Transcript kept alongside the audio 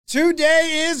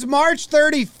Today is March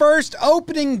 31st.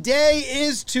 Opening day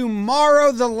is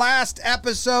tomorrow, the last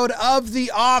episode of the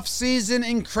off-season.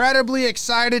 Incredibly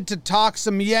excited to talk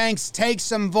some Yanks, take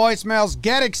some voicemails,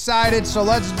 get excited. So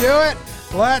let's do it.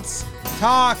 Let's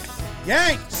talk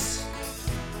Yanks.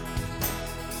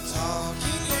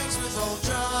 Talking Yanks with old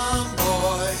John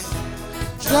Boy.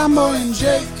 John Boy and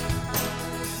Jake.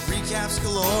 Recaps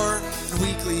galore and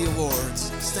weekly awards.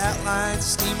 Stat lines,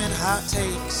 steaming hot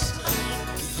takes.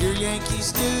 Your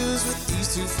Yankees news with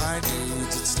these two fine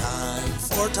dudes. It's time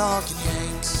for Talking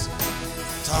Yanks.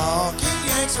 Talking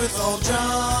Yanks with old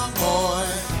John Boy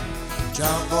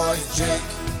and Jake.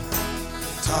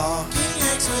 Talking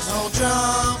Yanks with old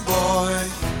John Boy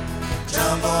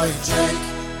and Jake.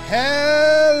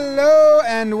 Hello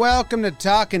and welcome to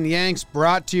Talking Yanks,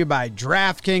 brought to you by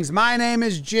DraftKings. My name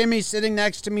is Jimmy. Sitting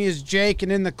next to me is Jake,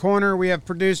 and in the corner we have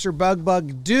producer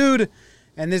Bug Dude.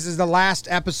 And this is the last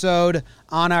episode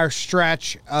on our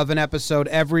stretch of an episode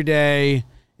every day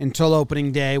until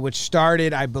opening day, which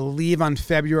started, I believe, on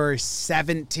February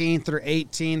 17th or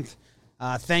 18th.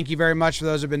 Thank you very much for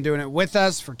those who have been doing it with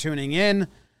us, for tuning in.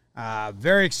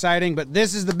 Very exciting, but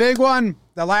this is the big one,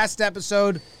 the last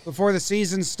episode before the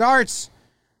season starts.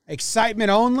 Excitement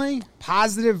only,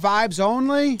 positive vibes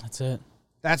only. That's it.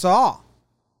 That's all.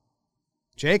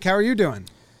 Jake, how are you doing?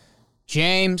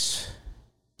 James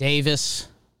Davis,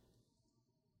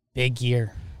 big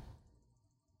year.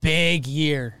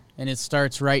 And it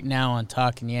starts right now on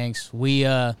Talking Yanks. We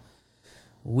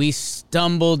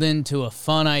stumbled into a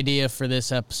fun idea for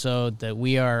this episode that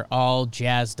we are all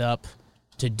jazzed up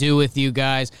to do with you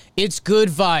guys. It's good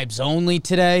vibes only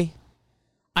today.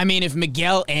 I mean, if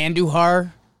Miguel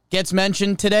Andujar gets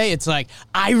mentioned today, it's like,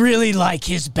 I really like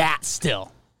his bat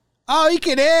still. Oh, he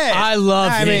could hit. I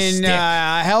love his stick.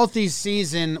 A healthy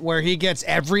season where he gets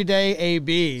everyday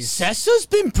ABs. Cessa's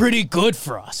been pretty good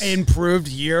for us. Improved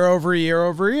year over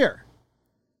year.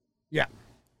 Yeah.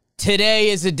 Today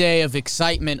is a day of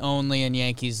excitement only in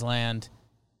Yankees land,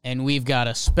 and we've got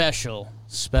a special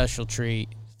treat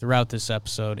throughout this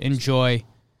episode. Enjoy.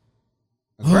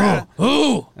 Grab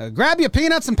your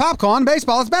peanuts and popcorn.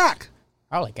 Baseball is back.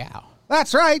 Holy cow.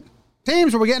 That's right.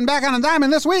 Teams will be getting back on a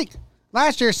diamond this week.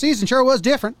 Last year's season sure was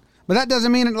different, but that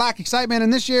doesn't mean it lacked excitement,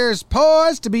 and this year is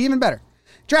poised to be even better.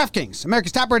 DraftKings,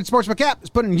 America's top-rated sportsbook app, is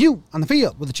putting you on the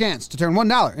field with a chance to turn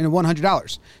 $1 into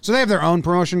 $100. So they have their own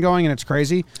promotion going, and it's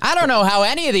crazy. I don't know how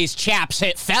any of these chaps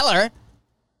hit Feller.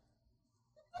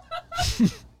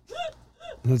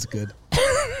 That's good.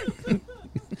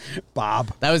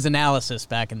 Bob. That was analysis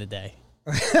back in the day.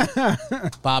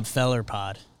 Bob Feller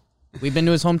pod. We've been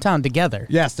to his hometown together.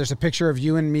 Yes, there's a picture of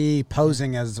you and me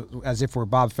posing as if we're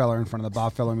Bob Feller in front of the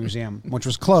Bob Feller Museum, which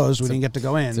was closed. We didn't get to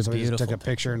go in, so we just took a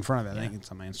picture in front of it. I think it's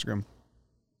on my Instagram.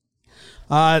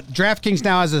 DraftKings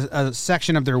now has a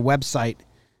section of their website.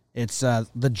 It's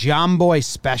the John Boy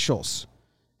Specials.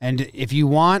 And if you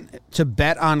want to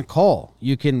bet on Cole,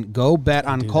 you can go bet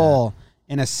on Cole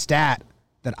in a stat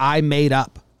that I made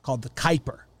up called the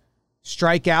Kuiper.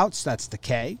 Strikeouts, that's the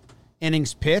K.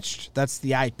 Innings pitched, that's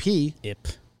the IP.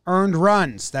 Earned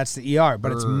runs, that's the ER,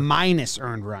 but it's minus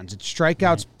earned runs. It's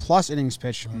strikeouts plus innings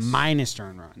pitched minus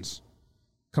earned runs.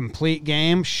 Complete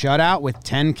game, shutout with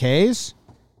 10 Ks,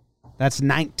 that's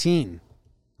 19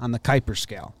 on the Kuiper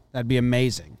scale. That'd be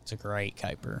amazing. It's a great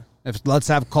Kuiper. Let's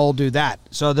have Cole do that.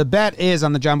 So the bet is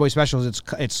on the John Boy Specials,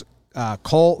 it's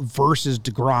Cole versus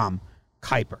DeGrom,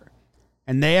 Kuiper.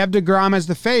 And they have DeGrom as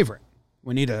the favorite.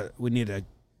 We need a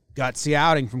gutsy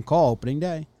outing from Cole opening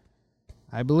day.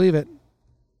 I believe it.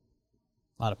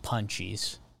 A lot of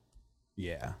punchies.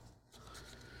 Yeah.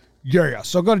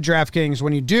 So go to DraftKings.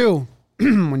 When you do,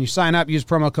 when you sign up, use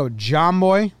promo code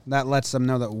JOHNBOY. That lets them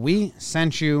know that we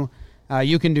sent you.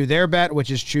 You can do their bet,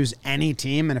 which is choose any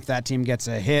team, and if that team gets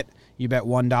a hit, you bet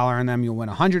 $1 on them, you'll win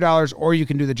 $100, or you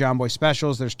can do the John Boy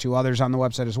Specials. There's two others on the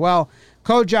website as well.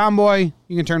 Code JOHNBOY.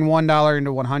 You can turn $1 into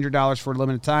 $100 for a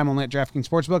limited time, only at DraftKings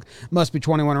Sportsbook. Must be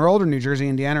 21 or older, New Jersey,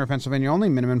 Indiana, or Pennsylvania only.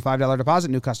 Minimum $5 deposit,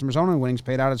 new customers only. Winnings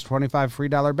paid out as 25 free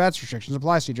dollar bets. Restrictions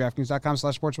apply. See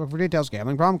DraftKings.com/sportsbook for details.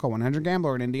 Gambling problem, call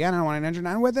 1-800-GAMBLER in Indiana,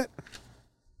 1-800-9 with it.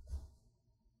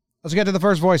 Let's get to the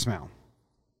first voicemail.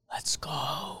 Let's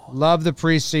go. Love the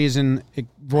preseason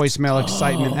voicemail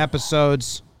excitement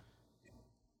episodes.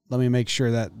 Let me make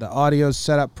sure that the audio's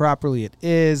set up properly. It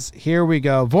is. Here we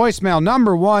go. Voicemail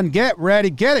number 1. Get ready.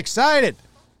 Get excited.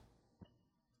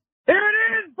 Here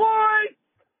it is, boys.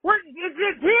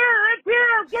 It's here. It's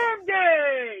here. Game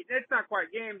day. It's not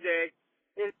quite game day.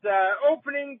 It's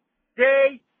opening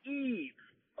day eve.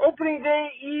 Opening day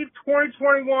eve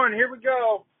 2021. Here we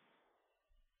go.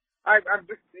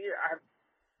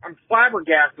 I'm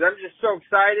flabbergasted. I'm just so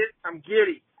excited. I'm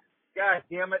giddy. God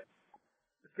damn it.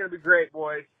 It's going to be great,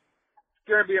 boys. It's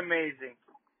going to be amazing.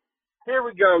 Here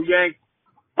we go, Yanks.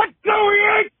 Let's go,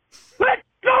 Yanks! Let's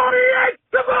go, Yanks!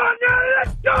 Come on now,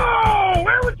 let's go!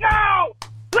 Here we go!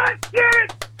 Let's get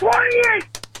it!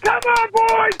 28! Come on,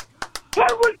 boys!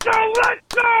 Here we go! Let's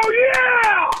go!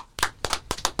 Yeah!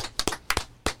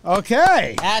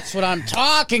 Okay. That's what I'm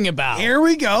talking about. Here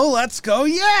we go. Let's go.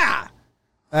 Yeah.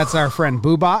 That's our friend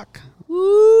Bubak.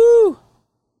 Woo!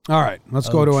 All right. Let's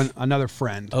go to another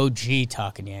friend. OG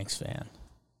Talking Yanks fan.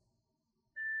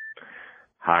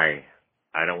 Hi.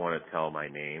 I don't want to tell my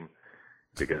name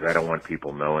because I don't want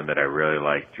people knowing that I really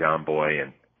like John Boy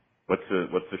and what's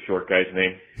the short guy's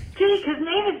name? Jake. His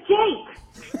name is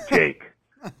Jake. Jake.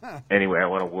 Anyway, I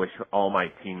want to wish all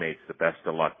my teammates the best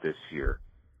of luck this year.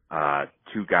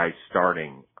 2 guys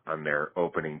starting on their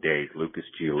opening days, Lucas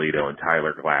Giolito and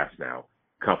Tyler Glasnow.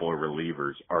 Couple of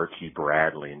relievers, Archie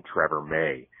Bradley and Trevor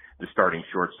May. The starting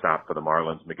shortstop for the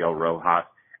Marlins, Miguel Rojas,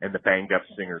 and the banged-up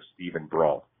singer, Stephen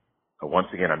Brault. Once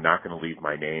again, I'm not going to leave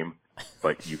my name,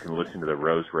 but you can listen to the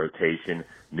Rose Rotation.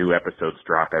 New episodes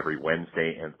drop every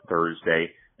Wednesday and Thursday,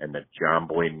 and the John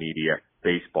Boy Media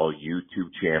Baseball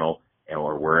YouTube channel,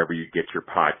 or wherever you get your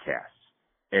podcasts.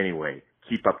 Anyway,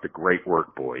 keep up the great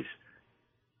work, boys.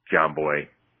 John Boy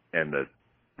and the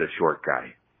short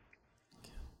guy.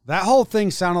 That whole thing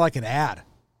sounded like an ad.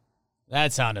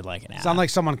 That sounded like an ad. Sounded like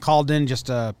someone called in just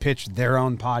to pitch their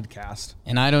own podcast.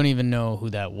 And I don't even know who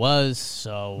that was,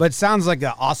 so... But it sounds like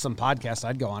an awesome podcast.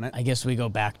 I'd go on it. I guess we go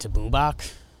back to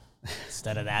Bubak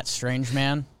instead of that strange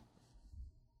man.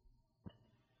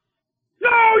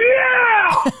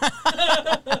 Oh, yeah!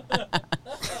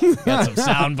 Got some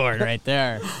soundboard right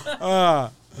there.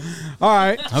 All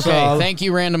right. Okay, so thank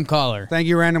you, random caller. thank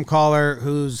you, random caller,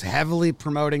 who's heavily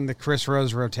promoting the Chris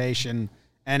Rose rotation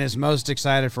and is most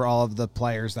excited for all of the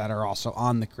players that are also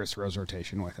on the Chris Rose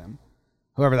rotation with him.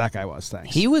 Whoever that guy was,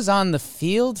 thanks. He was on the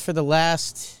field for the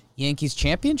last Yankees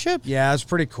championship? Yeah, it's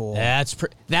pretty cool.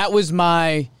 That was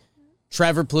my...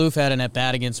 Trevor Plouffe had an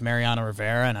at-bat against Mariano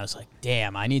Rivera, and I was like,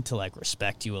 damn, I need to,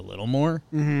 respect you a little more.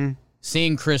 Mm-hmm.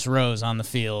 Seeing Chris Rose on the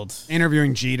field.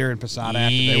 Interviewing Jeter and Posada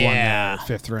after they won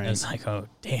the 5th ring. I was like, oh,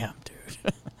 damn,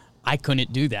 dude. I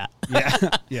couldn't do that. Yeah.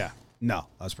 Yeah. No,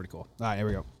 that was pretty cool. All right, here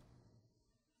we go.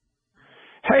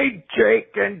 Hey,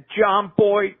 Jake and John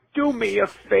Boy, do me a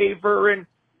favor and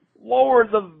lower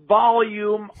the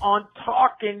volume on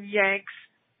Talking Yanks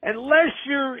unless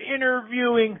you're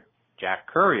interviewing Jack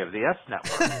Curry of the S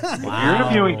Network. If you're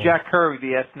interviewing Jack Curry of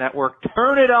the S Network,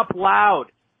 turn it up loud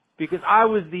because I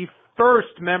was the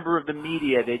first member of the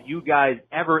media that you guys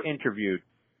ever interviewed.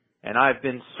 And I've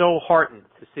been so heartened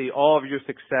to see all of your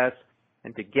success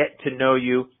and to get to know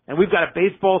you. And we've got a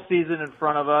baseball season in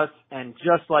front of us. And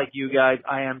just like you guys,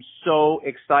 I am so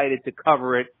excited to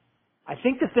cover it. I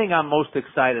think the thing I'm most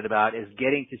excited about is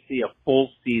getting to see a full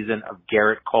season of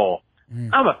Garrett Cole.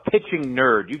 I'm a pitching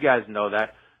nerd. You guys know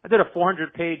that. I did a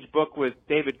 400-page book with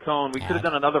David Cohn. We could have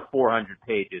done another 400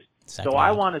 pages. So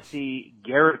I want to see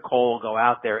Garrett Cole go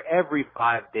out there every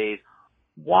 5 days,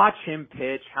 watch him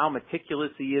pitch, how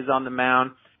meticulous he is on the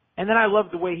mound, and then I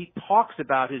love the way he talks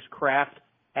about his craft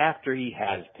after he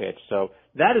has pitched. So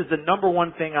that is the number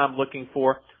one thing I'm looking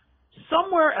for.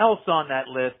 Somewhere else on that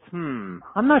list,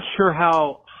 I'm not sure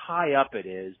how high up it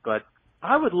is, but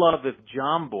I would love if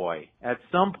John Boy at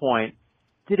some point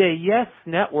did a Yes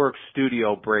Network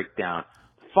studio breakdown.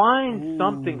 Find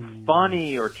something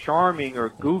funny or charming or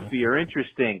goofy or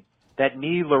interesting that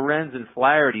me, Lorenz, and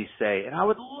Flaherty say. And I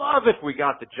would love if we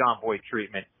got the John Boy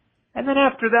treatment. And then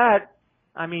after that,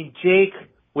 I mean, Jake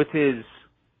with his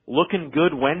looking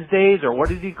good Wednesdays, or what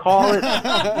does he call it?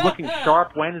 Looking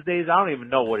sharp Wednesdays. I don't even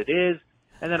know what it is.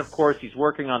 And then, of course, he's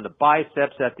working on the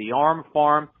biceps at the arm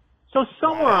farm. So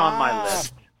somewhere on my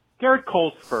list, Garrett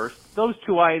Cole's first. Those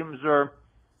 2 items are...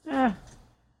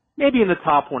 maybe in the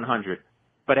top 100.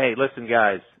 But hey, listen,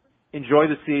 guys, enjoy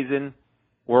the season.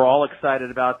 We're all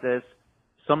excited about this.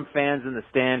 Some fans in the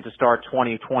stand to start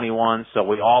 2021, so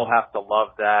we all have to love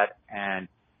that. And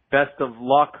best of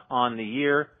luck on the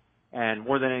year. And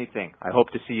more than anything, I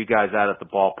hope to see you guys out at the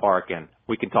ballpark and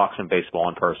we can talk some baseball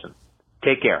in person.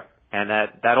 Take care. And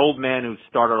that old man who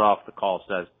started off the call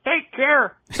says, take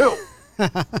care, too.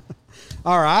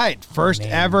 All right. First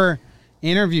ever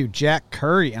interview Jack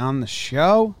Curry on the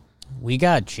show. We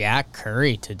got Jack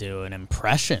Curry to do an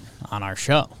impression on our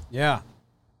show. Yeah.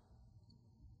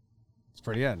 It's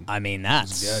pretty good. I mean,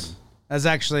 that's good. That's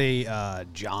actually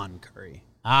John Curry.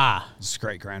 His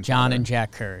great grandfather. John and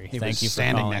Jack Curry. He Thank was you for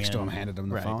standing calling next to in. him, handed him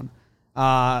the Right. phone.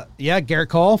 Yeah, Garrett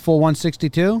Cole, full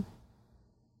 162.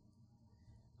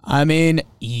 I mean,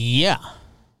 yeah.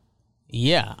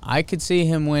 Yeah, I could see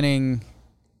him winning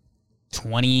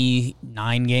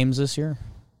 29 games this year.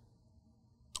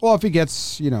 Well, if he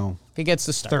gets, If he gets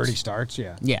the starts. 30 starts,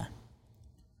 yeah. Yeah,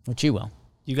 which he will.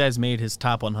 You guys made his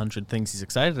top 100 things he's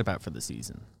excited about for the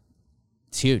season.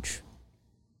 It's huge.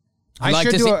 I'd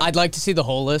like to see the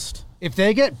whole list. If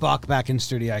they get Buck back in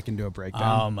studio, I can do a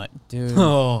breakdown. Oh my dude!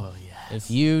 Oh yeah.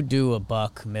 If you do a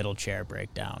Buck middle chair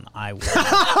breakdown, I will.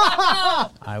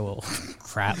 I will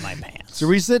crap my pants. So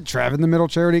we sit Trev in the middle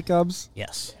chair and eat Cubs?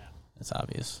 Yes, that's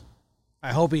obvious.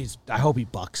 I hope he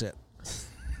bucks it.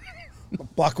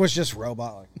 Buck was just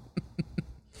robot.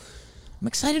 I'm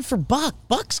excited for Buck.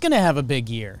 Buck's gonna have a big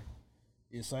year.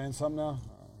 You saying something now?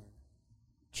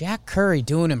 Jack Curry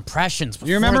doing impressions before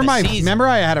You remember the season. Remember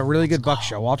I had a really good Buck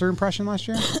Showalter impression last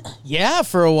year? Yeah,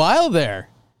 for a while there.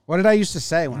 What did I used to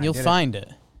say when You'll I did find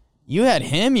it. You had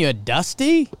him. You had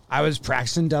Dusty. I was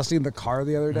practicing Dusty in the car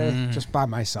the other day just by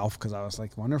myself because I was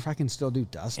like, wonder if I can still do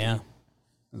Dusty. Yeah. It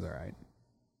was all right.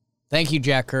 Thank you,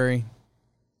 Jack Curry.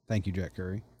 Thank you, Jack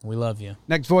Curry. We love you.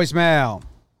 Next voicemail.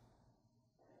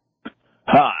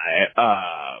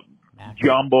 Hi,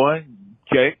 John Boy,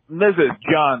 Jake. This is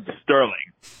John Sterling.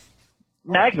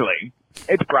 Actually,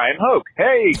 it's Brian Hoke.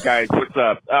 Hey, guys, what's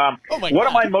up? What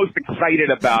am I most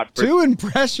excited about for 2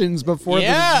 impressions before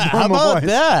the how normal about voice.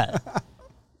 that?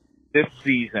 this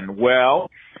season? Well,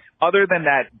 other than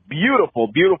that beautiful,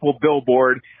 beautiful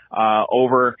billboard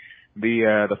over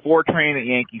the 4 train at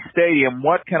Yankee Stadium,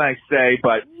 what can I say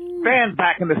but fans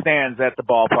back in the stands at the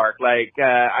ballpark? Like,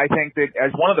 I think that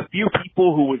as one of the few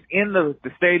people who was in the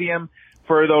stadium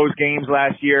for those games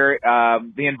last year,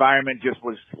 the environment just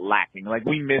was lacking. Like,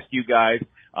 we missed you guys.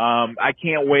 I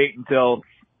can't wait until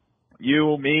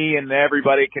you, me, and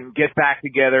everybody can get back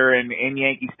together in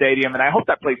Yankee Stadium, and I hope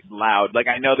that place is loud. Like,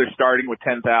 I know they're starting with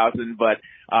 10,000, but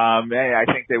I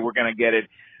think that we're going to get it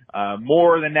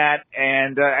more than that,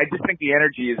 and I just think the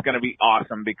energy is going to be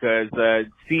awesome because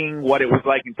seeing what it was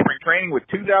like in spring training with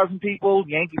 2,000 people,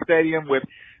 Yankee Stadium with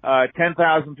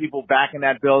 10,000 people back in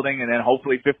that building, and then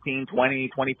hopefully 15, 20,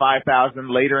 25,000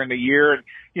 later in the year. And,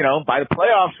 by the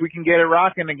playoffs, we can get it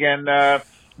rocking again,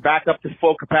 back up to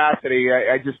full capacity.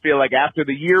 I just feel like after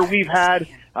the year we've had,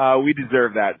 we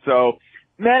deserve that. So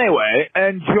anyway,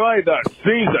 enjoy the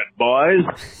season,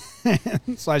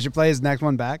 boys. So I should play his next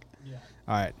one back? Yeah.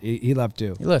 All right. He left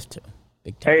too. He left too.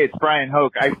 Big time. Hey, it's Brian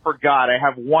Hoke. I forgot. I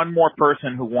have one more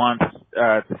person who wants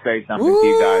to say something to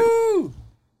you guys.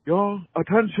 Your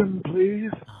attention, please.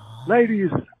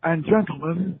 Ladies and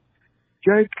gentlemen,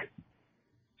 Jake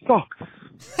Sox.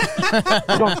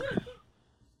 Sox.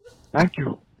 Thank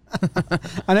you.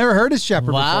 I never heard his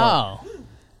Shepard Wow. before.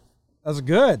 That was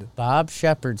good. Bob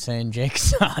Shepard saying Jake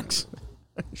sucks.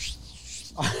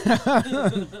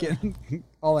 Getting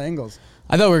all angles.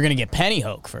 I thought we were going to get Penny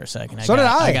Hoke for a second. So did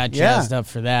I. I got jazzed up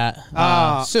for that.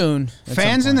 Soon. at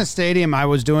Fans some in point. the stadium, I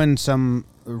was doing some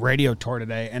radio tour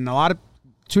today, and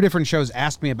two different shows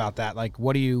asked me about that. Like,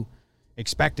 what are you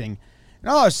expecting? And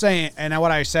all I was saying, and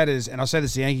what I said is, and I'll say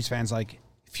this to Yankees fans, like,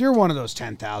 if you're one of those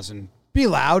 10,000, be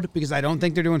loud, because I don't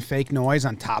think they're doing fake noise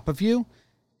on top of you,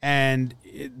 and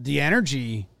the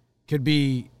energy could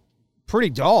be pretty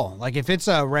dull. Like, if it's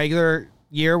a regular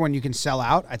year when you can sell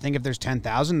out, I think if there's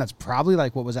 10,000, that's probably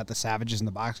like what was at the Savages in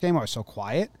the box game. I was so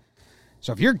quiet.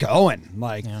 So if you're going,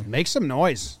 make some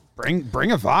noise.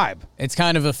 Bring a vibe. It's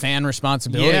kind of a fan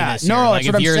responsibility this year. No, Like, that's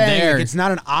if what I'm you're saying. there, Like, it's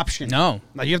not an option. No.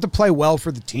 Like, you have to play well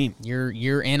for the team.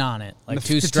 you're in on it. Like, The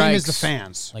 2 team strikes. is the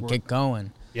fans. Like, get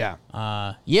going. Yeah.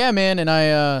 Yeah, man, and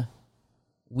I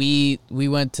we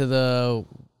went to the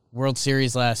World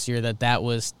Series last year that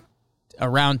was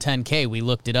around 10K. We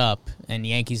looked it up, and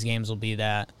Yankees games will be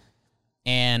that.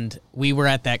 And we were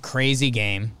at that crazy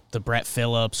game, the Brett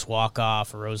Phillips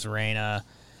walk-off, Rosarena. It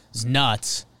was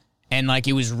nuts. And, like,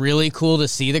 it was really cool to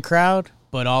see the crowd,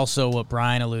 but also what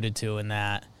Brian alluded to in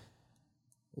that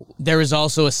there was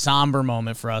also a somber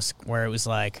moment for us where it was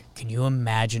like, can you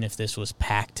imagine if this was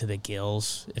packed to the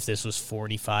gills, if this was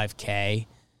 45K?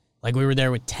 Like, we were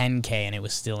there with 10K, and it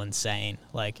was still insane.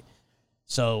 Like,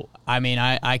 so, I mean,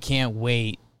 I can't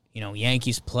wait.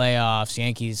 Yankees playoffs,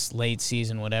 Yankees late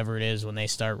season, whatever it is, when they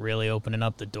start really opening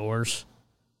up the doors.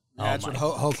 That's my what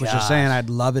Hoke was gosh. just saying. I'd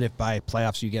love it if by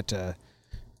playoffs you get to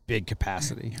big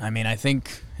capacity. I mean, I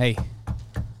think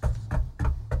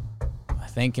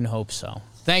and hope so.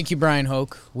 Thank you, Brian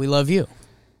Hoke. We love you.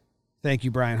 Thank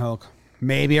you, Brian Hoke.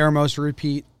 Maybe our most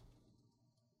repeat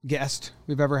guest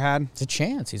we've ever had. It's a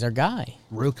chance. He's our guy.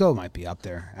 Ruco might be up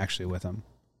there, actually, with him.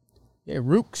 Yeah,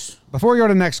 Rooks. Before we go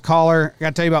to the next caller, I got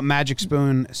to tell you about Magic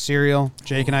Spoon cereal.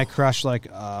 Jake and I crushed like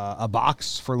a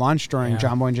box for lunch during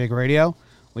John Boy and Jake Radio.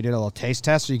 We did a little taste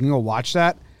test, so you can go watch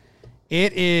that.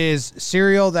 It is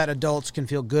cereal that adults can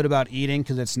feel good about eating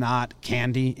because it's not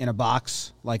candy in a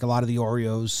box like a lot of the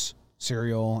Oreos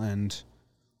cereal and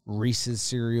Reese's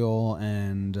cereal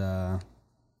and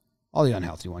all the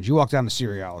unhealthy ones. You walk down the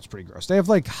cereal aisle, it's pretty gross. They have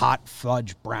like hot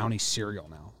fudge brownie cereal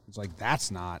now. It's like,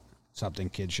 that's not something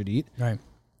kids should eat. Right.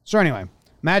 So anyway,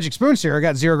 Magic Spoon cereal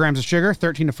got 0 grams of sugar,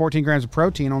 13 to 14 grams of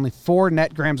protein, only 4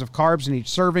 net grams of carbs in each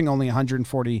serving, only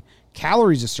 140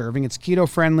 calories a serving. It's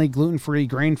keto-friendly, gluten-free,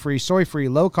 grain-free, soy-free,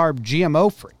 low-carb,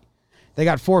 GMO-free. They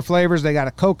got 4 flavors. They got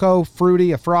a cocoa,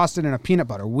 fruity, a frosted, and a peanut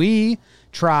butter. We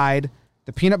tried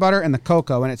the peanut butter and the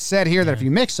cocoa, and it said here that if you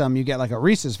mix them, you get like a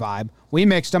Reese's vibe. We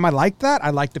mixed them. I like that.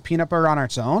 I like the peanut butter on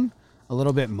its own a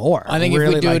little bit more. I think really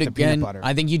if we do like it the peanut again, butter.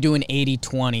 I think you do an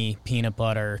 80-20 peanut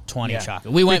butter, 20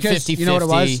 chocolate. We went 50-50. You know what it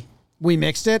was? We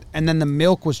mixed it, and then the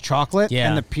milk was chocolate,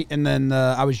 Yeah. and then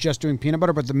I was just doing peanut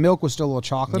butter, but the milk was still a little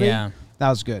chocolatey. Yeah. That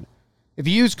was good. If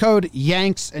you use code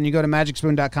YANKS and you go to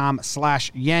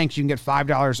magicspoon.com/Yanks, you can get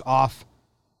 $5 off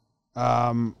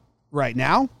right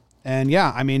now. And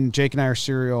yeah, I mean, Jake and I are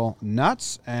cereal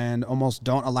nuts and almost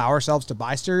don't allow ourselves to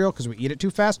buy cereal because we eat it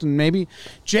too fast. And maybe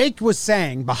Jake was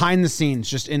saying behind the scenes,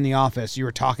 just in the office, you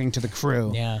were talking to the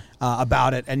crew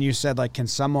about it. And you said, like, can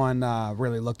someone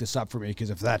really look this up for me? Because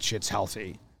if that shit's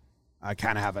healthy, I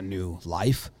kind of have a new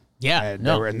life. Yeah. And,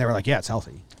 no. they were like, yeah, it's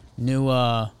healthy.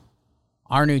 Our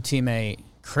new teammate,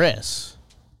 Chris,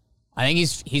 I think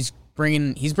he's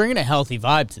bringing a healthy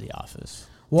vibe to the office.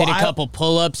 Well, Did a couple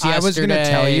pull-ups yesterday. I was going to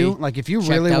tell you, like, if you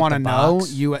really want to know,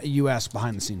 box. you ask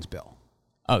behind the scenes Bill.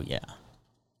 Oh, yeah.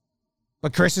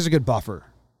 But Chris is a good buffer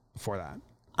before that.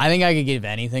 I think I could give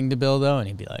anything to Bill, though, and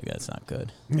he'd be like, that's not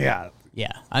good. Yeah.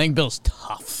 Yeah. I think Bill's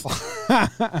tough.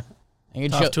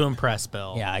 Tough to impress,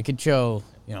 Bill. Yeah, I could show,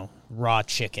 raw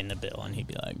chicken to Bill, and he'd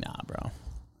be like, nah, bro.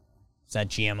 Is that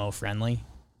GMO friendly?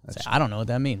 I don't know what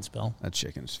that means, Bill. That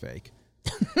chicken's fake.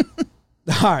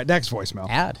 All right, next voicemail.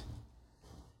 Ad.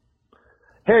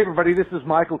 Hey, everybody, this is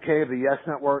Michael Kay of the Yes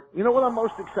Network. You know what I'm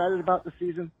most excited about this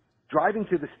season? Driving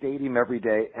to the stadium every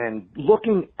day and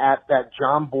looking at that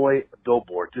John Boy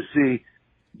billboard to see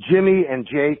Jimmy and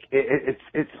Jake.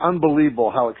 It's unbelievable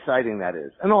how exciting that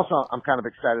is. And also, I'm kind of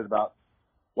excited about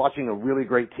watching a really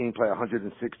great team play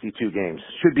 162 games.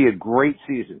 Should be a great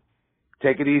season.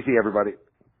 Take it easy, everybody.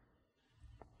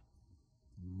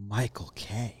 Michael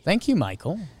Kay. Thank you,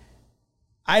 Michael.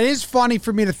 It is funny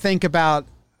for me to think about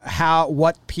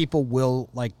what people will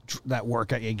like that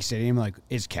work at Yankee Stadium. Like,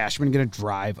 is Cashman going to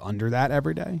drive under that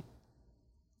every day?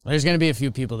 There's going to be a few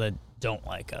people that don't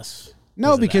like us.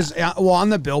 No, because on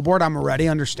the billboard, I'm already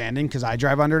understanding because I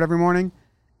drive under it every morning,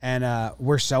 and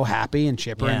we're so happy and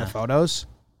chipper in the photos,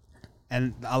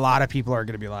 and a lot of people are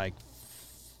going to be like,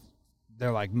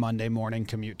 they're like Monday morning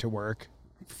commute to work.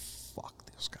 Fuck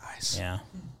those guys. Yeah.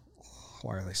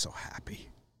 Why are they so happy?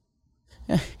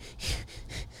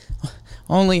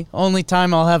 Only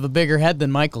time I'll have a bigger head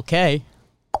than Michael Kay.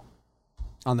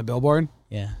 On the billboard?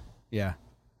 Yeah. Yeah.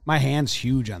 My hand's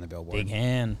huge on the billboard. Big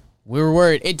hand. We were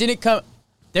worried. It didn't come.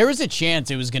 There was a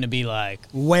chance it was going to be like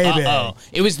way big.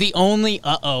 It was the only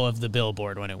of the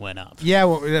billboard when it went up. Yeah,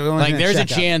 like there's a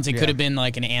chance it could have been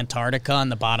like an Antarctica on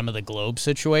the bottom of the globe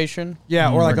situation.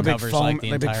 Yeah, or like a big covers, foam, like,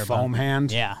 the big entire foam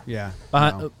hand. Yeah, yeah.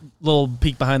 Little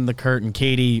peek behind the curtain.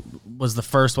 Katie was the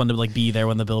first one to like be there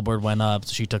when the billboard went up.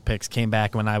 So she took pics, came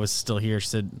back when I was still here.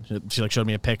 She showed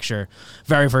me a picture.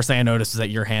 Very first thing I noticed is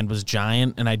that your hand was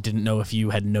giant, and I didn't know if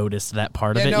you had noticed that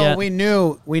part of it yet. We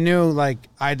knew like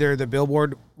either the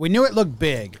billboard. We knew it looked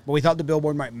big, but we thought the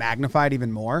billboard might magnify it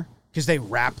even more because they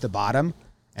wrapped the bottom,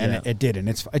 and it didn't.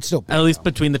 It's still big, at least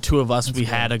between the two of us, we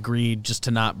had agreed just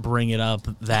to not bring it up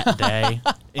that day.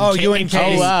 In case.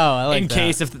 Oh wow! I like in that.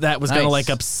 case if that was going to like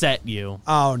upset you.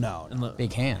 Oh no!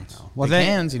 Big hands. Well, big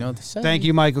hands. You know what they say. Thank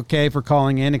you, Michael Kay, for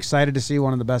calling in. Excited to see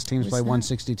one of the best teams play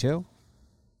 162.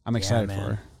 I'm excited for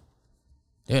her.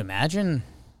 Dude, imagine,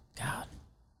 God,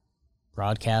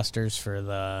 broadcasters for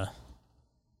the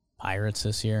Pirates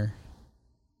this year.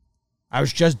 I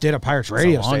did a Pirates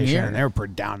radio station, year. and they were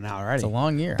pretty down and out already. It's a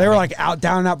long year. They were like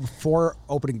down and out before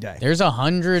opening day. There's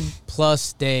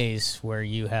 100+ days where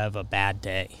you have a bad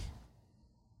day.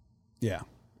 Yeah.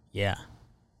 Yeah.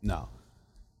 No.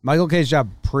 Michael Kay's job,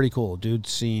 pretty cool.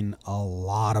 Dude's seen a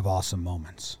lot of awesome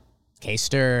moments.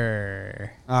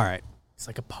 K-Ster. All right. It's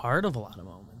like a part of a lot of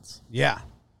moments. Yeah.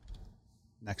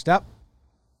 Next up.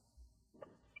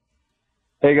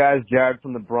 Hey guys, Jared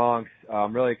from the Bronx.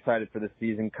 I'm really excited for the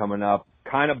season coming up.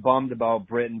 Kind of bummed about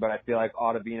Britton, but I feel like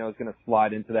Ottavino is going to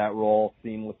slide into that role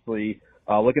seamlessly.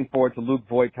 Looking forward to Luke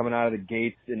Voigt coming out of the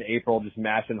gates in April, just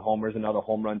mashing homers, another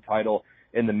home run title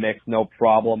in the mix, no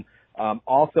problem.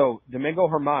 Also, Domingo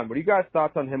Germán, what are you guys'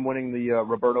 thoughts on him winning the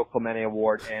Roberto Clemente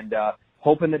Award? And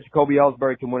hoping that Jacoby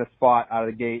Ellsbury can win a spot out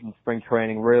of the gate in spring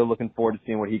training. Really looking forward to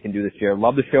seeing what he can do this year.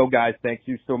 Love the show, guys. Thank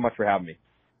you so much for having me.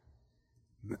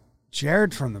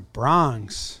 Jared from the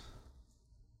Bronx.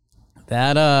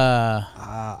 That a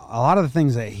lot of the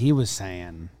things that he was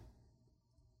saying.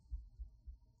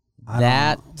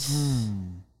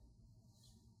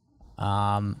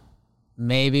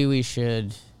 Maybe we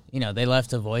should, they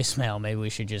left a voicemail. Maybe we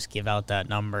should just give out that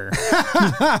number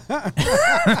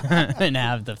and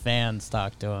have the fans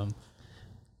talk to him.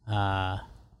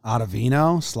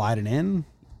 Ottavino sliding in.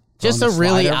 Just a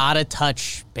really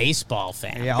out-of-touch baseball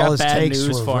fan. Yeah, all his bad takes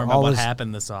news were for him about what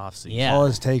happened this offseason. Yeah. All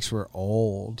his takes were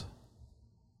old.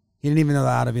 He didn't even know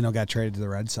that Ottavino got traded to the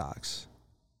Red Sox.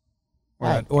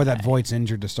 Or that Voigt's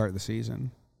injured to start the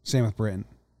season. Same with Britton.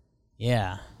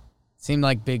 Yeah. Seemed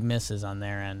like big misses on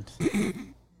their end.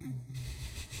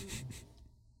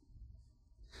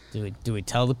 Do we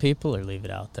tell the people or leave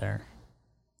it out there?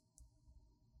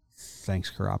 Thanks,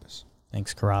 Carabas.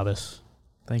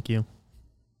 Thank you.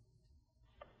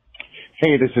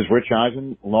 Hey, this is Rich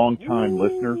Eisen, longtime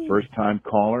listener, first-time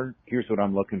caller. Here's what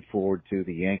I'm looking forward to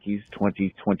the Yankees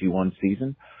 2021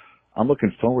 season. I'm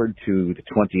looking forward to the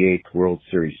 28th World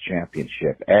Series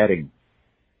championship, adding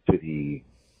to the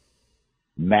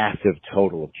massive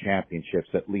total of championships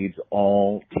that leads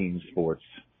all team sports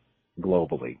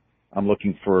globally. I'm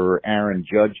looking for Aaron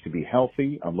Judge to be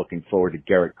healthy. I'm looking forward to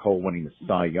Garrett Cole winning the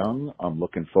Cy Young. I'm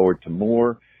looking forward to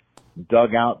more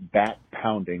dugout bat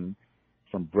pounding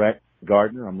from Brett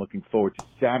Gardner. I'm looking forward to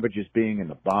Savages being in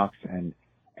the box and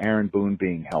Aaron Boone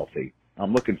being healthy.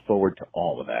 I'm looking forward to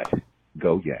all of that.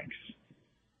 Go Yanks.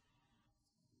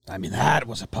 I mean, that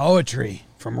was a poetry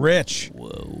from Rich.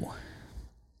 Whoa.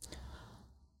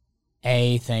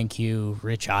 Thank you,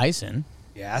 Rich Eisen.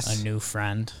 Yes. A new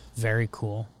friend. Very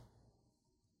cool.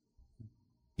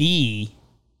 B,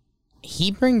 he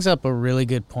brings up a really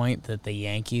good point that the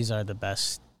Yankees are the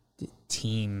best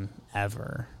team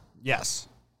ever. Yes.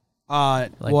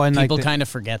 People kind of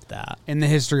forget that. In the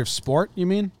history of sport, you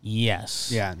mean?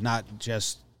 Yes. Yeah, not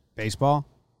just baseball.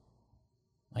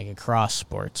 Like across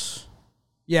sports.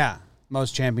 Yeah,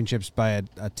 most championships by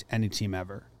any team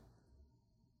ever.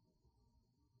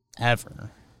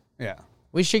 Ever. Yeah.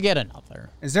 We should get another.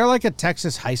 Is there like a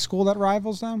Texas high school that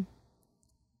rivals them?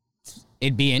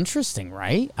 It'd be interesting,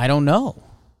 right? I don't know.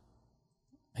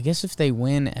 I guess if they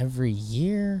win every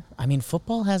year. I mean,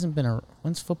 football hasn't been...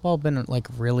 When's football been, like,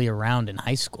 really around in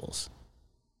high schools?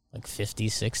 Like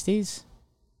 50s, 60s?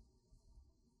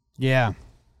 Yeah.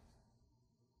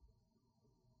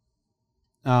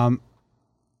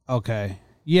 Okay.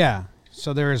 Yeah.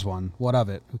 So there is one. What of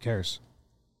it? Who cares?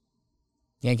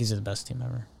 Yankees are the best team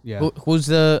ever. Yeah. Who's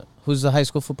the high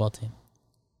school football team?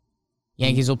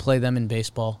 Yankees will play them in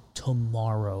baseball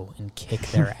tomorrow and kick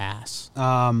their ass.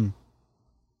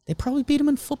 They probably beat them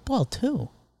in football too.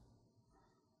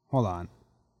 Hold on.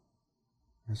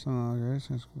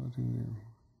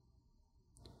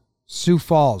 Sioux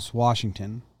Falls,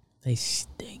 Washington. They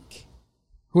stink.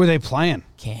 Who are they playing?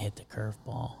 Can't hit the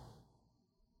curveball.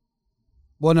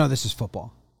 Well, no, this is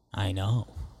football. I know.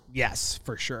 Yes,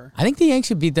 for sure. I think the Yankees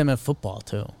should beat them at football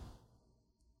too.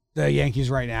 The Yankees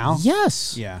right now?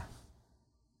 Yes. Yeah.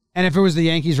 And if it was the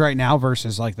Yankees right now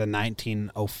versus like the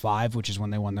 1905, which is when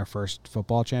they won their first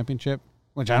football championship,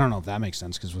 which I don't know if that makes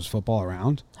sense because was football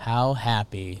around? How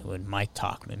happy would Mike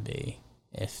Tauchman be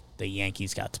if the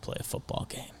Yankees got to play a football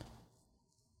game?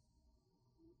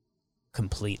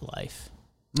 Complete life.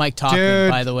 Mike Tauchman,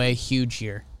 by the way, huge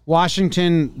year.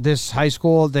 Washington, this high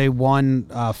school, they won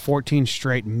 14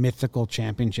 straight mythical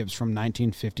championships from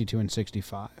 1952 and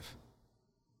 65.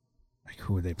 Like,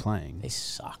 who are they playing? They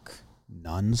suck.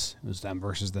 Nuns? It was them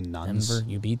versus the Nuns. Denver,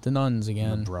 you beat the Nuns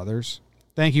again. The brothers.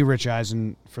 Thank you, Rich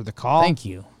Eisen, for the call. Thank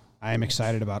you. I am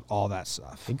excited about all that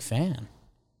stuff. Big fan.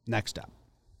 Next up.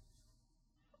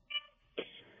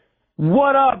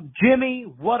 What up, Jimmy?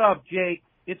 What up, Jake?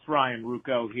 It's Ryan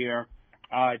Rucco here.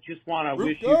 Just want to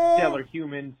wish you stellar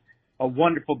humans a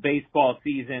wonderful baseball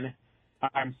season.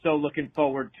 I'm so looking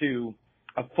forward to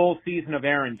a full season of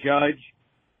Aaron Judge,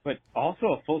 but also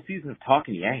a full season of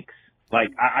Talking Yanks. Like,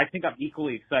 I think I'm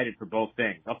equally excited for both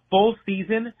things. A full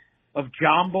season of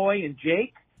John Boy and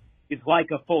Jake is like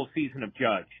a full season of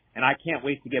Judge, and I can't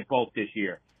wait to get both this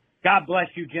year. God bless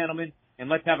you, gentlemen, and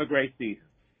let's have a great season.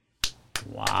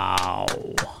 Wow.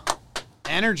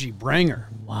 Energy bringer.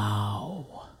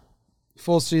 Wow.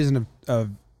 Full season of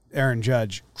Aaron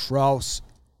Judge. Cross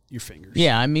your fingers.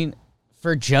 Yeah, I mean,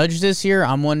 for Judge this year,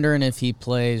 I'm wondering if he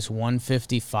plays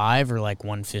 155 or like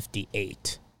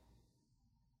 158.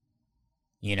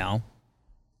 You know?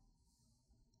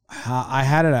 I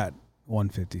had it at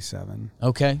 157.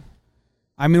 Okay.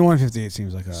 I mean, 158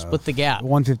 seems like a split the gap.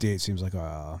 158 seems like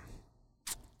a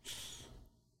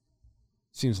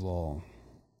seems a little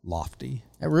lofty.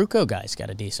 That Ruco guy's got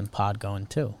a decent pod going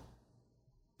too.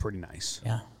 Pretty nice.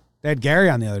 Yeah. They had Gary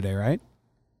on the other day, right?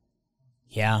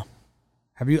 Yeah.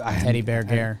 Have you? Teddy Bear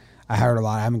Gare. I heard a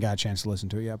lot. I haven't got a chance to listen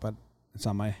to it yet, but it's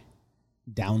on my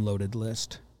downloaded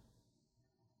list.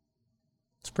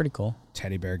 It's pretty cool.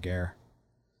 Teddy Bear Gare.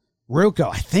 Ruco.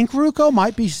 I think Ruco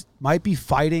might be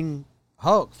fighting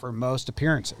Hoke for most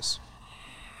appearances.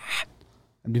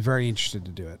 I'd be very interested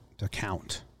to do it, to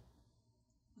count.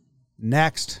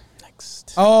 Next.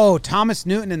 Oh, Thomas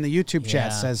Newton in the YouTube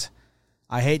chat says,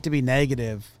 I hate to be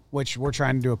negative, which we're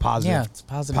trying to do a positive, yeah, it's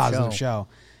a positive show.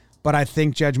 But I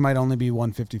think Judge might only be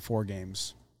 154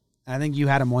 games. I think you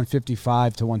had him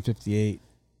 155 to 158.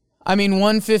 I mean,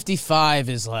 155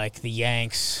 is like the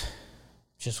Yanks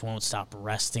just won't stop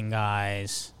resting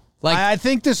guys. Like I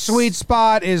think the sweet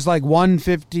spot is like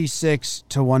 156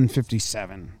 to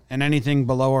 157, and anything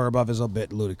below or above is a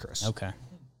bit ludicrous. Okay.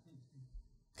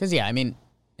 Because, yeah, I mean,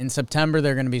 in September,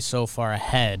 they're going to be so far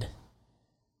ahead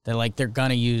that, like, they're going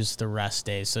to use the rest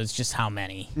days. So it's just how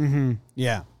many. Mm-hmm.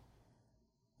 Yeah.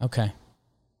 Okay.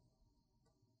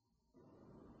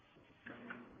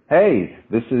 Hey,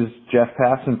 this is Jeff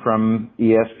Passan from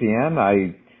ESPN.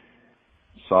 I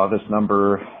saw this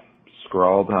number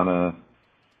scrawled on a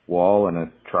wall in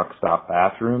a truck stop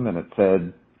bathroom, and it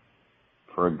said,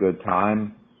 for a good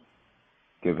time,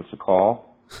 give us a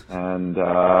call. And,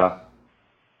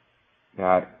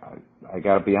 yeah, I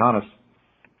got to be honest,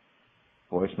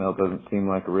 voicemail doesn't seem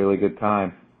like a really good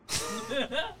time.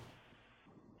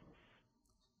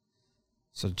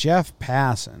 So Jeff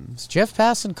Passan. Is Jeff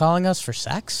Passan calling us for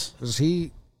sex? Was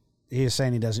he is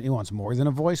saying he wants more than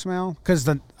a voicemail? Because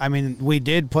we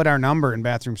did put our number in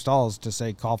bathroom stalls to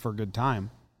say call for a good time.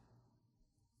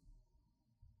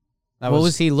 What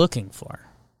was he looking for?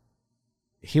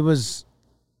 He was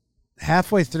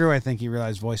halfway through, I think he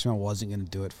realized voicemail wasn't going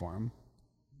to do it for him.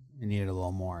 He needed a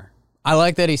little more. I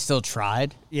like that he still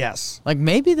tried. Yes. Like,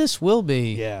 maybe this will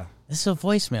be. Yeah. This is a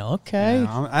voicemail. Okay.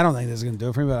 Yeah, I don't think this is going to do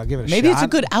it for me, but I'll give it a shot. Maybe it's a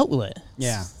good outlet.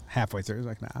 Yeah. Halfway through, he's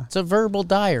like, nah. It's a verbal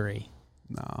diary.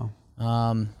 No.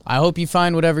 I hope you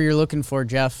find whatever you're looking for,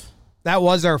 Jeff. That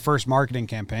was our first marketing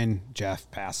campaign, Jeff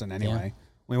Passan, anyway. Yeah.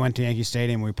 We went to Yankee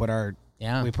Stadium. We put our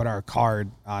card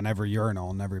on every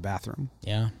urinal in every bathroom.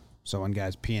 Yeah. So when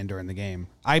guys peeing during the game.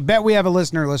 I bet we have a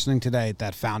listener listening today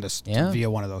that found us via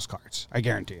one of those cards. I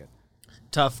guarantee it.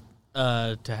 Tough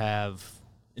to have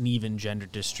an even gender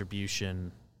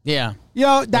distribution. Yeah.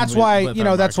 That's why our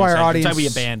audience. That's why we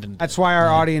abandoned. That's why our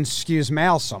audience skews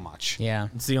male so much. Yeah.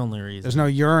 It's the only reason. There's no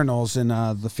urinals in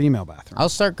the female bathroom. I'll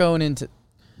start going into.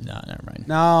 No, never mind.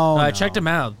 No. I checked them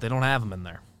out. They don't have them in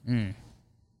there.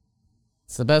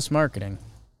 It's the best marketing.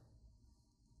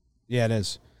 Yeah, it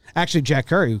is. Actually, Jack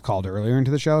Curry, who called earlier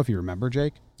into the show, if you remember,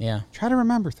 Jake. Yeah. Try to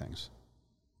remember things.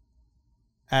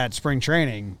 At spring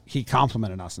training, he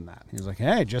complimented us in that. He was like,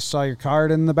 hey, just saw your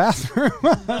card in the bathroom.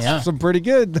 That's some pretty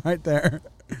good right there.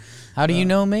 How do you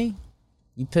know me?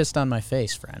 You pissed on my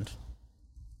face, friend.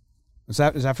 Is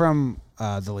that from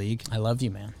the league? I love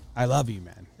you, man. I love you,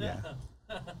 man. Yeah.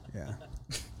 Yeah.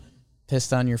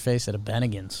 Pissed on your face at a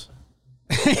Bennigan's.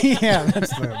 Yeah,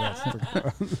 that's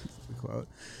the quote.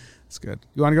 That's good.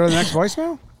 You want to go to the next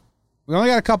voicemail? We only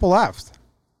got a couple left.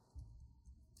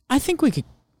 I think we could.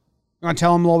 You want to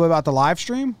tell them a little bit about the live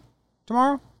stream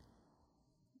tomorrow?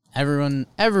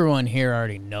 Everyone here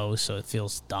already knows, so it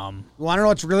feels dumb. You want to know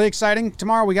what's really exciting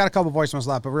tomorrow? We got a couple voicemails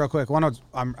left, but real quick,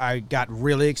 I got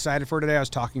really excited for today. I was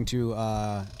talking to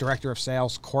Director of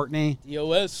Sales, Courtney.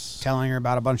 DOS. Telling her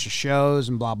about a bunch of shows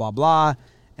and blah, blah, blah.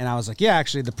 And I was like, yeah,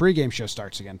 actually, the pregame show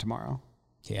starts again tomorrow.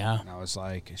 Yeah. And I was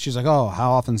like, she's like, oh,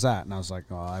 how often's that? And I was like,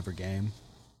 oh, every game.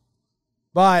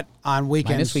 But on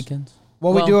weekends. Minus weekends.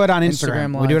 Well, we do it on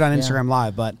Instagram. We do it on Instagram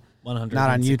Live, but 100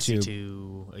 not on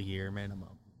YouTube. A year minimum.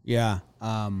 Yeah.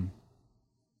 The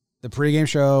pregame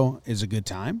show is a good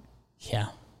time. Yeah.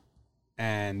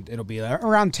 And it'll be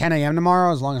around 10 a.m.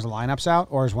 tomorrow as long as the lineup's out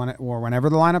or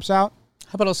whenever the lineup's out.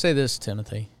 How about I'll say this,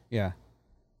 Timothy? Yeah.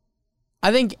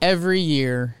 I think every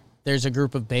year there's a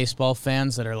group of baseball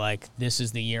fans that are like, this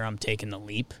is the year I'm taking the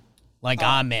leap. Like,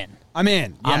 I'm in. I'm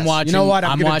in. Yes. I'm watching. You know what?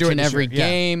 I'm watching every year. Yeah.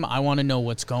 game. I want to know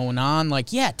what's going on.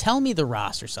 Like, yeah, tell me the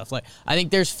roster stuff. Like, I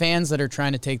think there's fans that are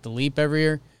trying to take the leap every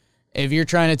year. If you're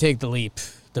trying to take the leap,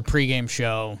 the pregame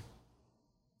show,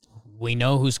 we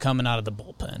know who's coming out of the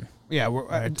bullpen.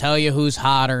 Yeah, tell you who's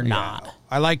hot or not.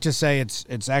 I like to say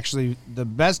it's actually the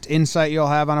best insight you'll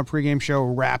have on a pregame show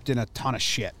wrapped in a ton of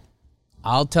shit.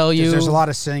 I'll tell you. There's a lot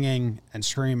of singing and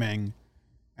screaming,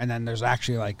 and then there's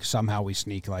actually like somehow we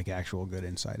sneak like actual good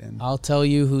insight in. I'll tell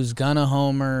you who's gonna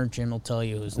homer. Jim will tell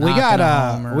you who's not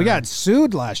gonna homer. We got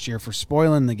sued last year for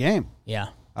spoiling the game. Yeah.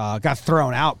 Got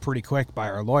thrown out pretty quick by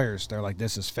our lawyers. They're like,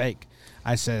 this is fake.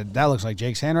 I said, that looks like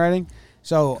Jake's handwriting.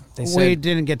 So we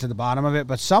didn't get to the bottom of it,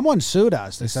 but someone sued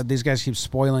us. They said these guys keep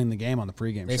spoiling the game on the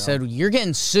pregame show. They said, you're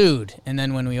getting sued. And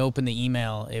then when we opened the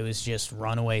email, it was just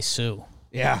Runaway Sue.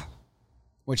 Yeah.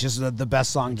 Which is the best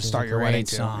song to start your wedding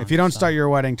to. Song, if you don't start your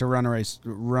wedding to Run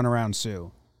Around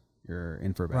Sue, you're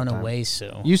in for a bad time. Runaway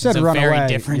Sue. You said it's Runaway. A very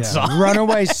different song.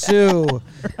 Runaway Sue.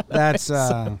 That's Get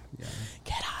out of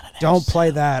there. Don't play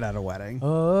that at a wedding.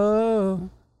 Oh.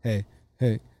 Hey.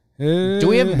 Do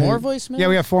we have more voicemails? Yeah,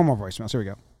 we have 4 more voicemails. Here we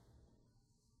go.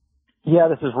 Yeah,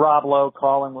 this is Rob Lowe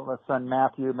calling with my son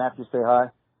Matthew. Matthew, say hi.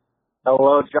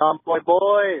 Hello, John Boy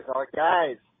boys. All right,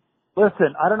 guys.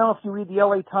 Listen, I don't know if you read the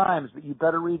LA Times, but you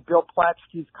better read Bill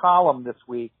Plaschke's column this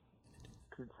week.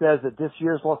 It says that this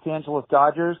year's Los Angeles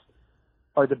Dodgers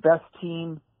are the best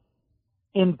team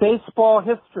in baseball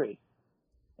history.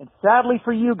 And sadly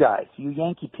for you guys, you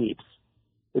Yankee peeps,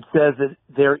 it says that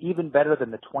they're even better than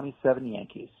the 27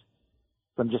 Yankees.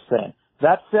 So I'm just saying.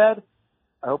 That said,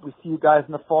 I hope we see you guys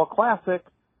in the Fall Classic.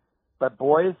 But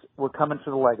boys, we're coming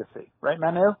for the legacy. Right,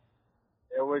 Manu?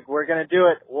 Yeah, we're going to do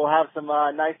it. We'll have some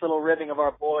nice little ribbing of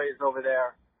our boys over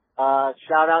there.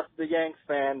 Shout out to the Yanks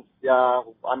fans.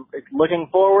 I'm looking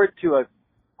forward to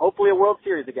hopefully a World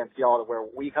Series against y'all where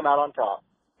we come out on top.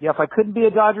 Yeah, if I couldn't be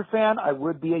a Dodger fan, I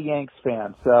would be a Yanks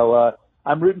fan. So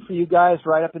I'm rooting for you guys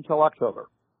right up until October.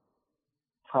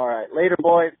 All right. Later,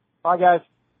 boys. Bye, guys.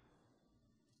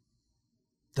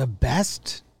 The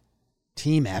best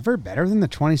team ever? Better than the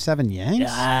 27 Yanks?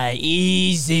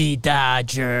 Easy,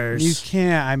 Dodgers. You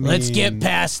can't. I mean, let's get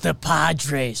past the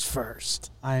Padres first.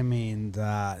 I mean,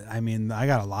 I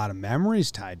got a lot of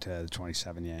memories tied to the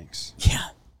 27 Yanks. Yeah,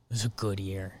 it was a good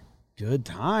year. Good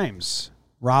times.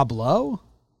 Rob Lowe,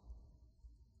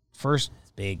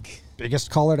 biggest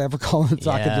caller to ever call the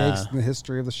Talking Yanks in the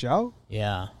history of the show.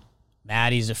 Yeah,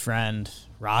 Maddie's a friend.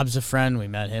 Rob's a friend. We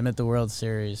met him at the World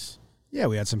Series. Yeah,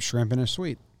 we had some shrimp in his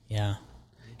suite. Yeah.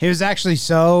 He was actually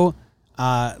so,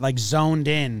 zoned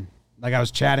in. Like, I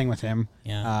was chatting with him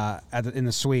in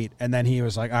the suite, and then he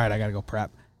was like, all right, I got to go prep.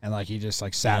 And, like, he just,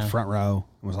 like, sat front row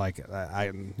and was like,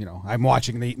 I'm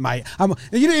watching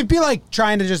it'd be like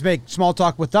trying to just make small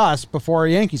talk with us before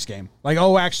a Yankees game. Like,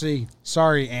 oh, actually,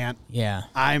 sorry, Aunt. Yeah.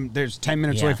 There's 10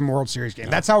 minutes away from a World Series game.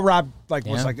 That's how Rob,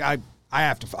 was like, I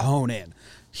have to hone in.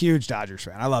 Huge Dodgers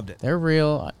fan. I loved it. They're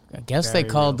real. I guess they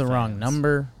called the wrong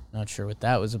number. Not sure what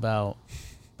that was about.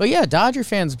 But, yeah, Dodger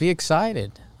fans, be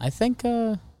excited. I think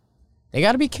they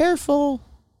got to be careful.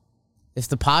 If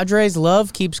the Padres'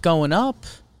 love keeps going up,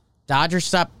 Dodgers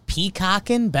stop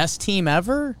peacocking, best team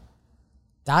ever,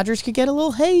 Dodgers could get a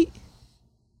little hate.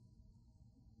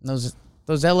 Those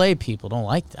L.A. people don't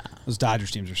like that. Those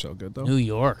Dodgers teams are so good, though. New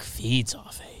York feeds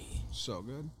off hate. So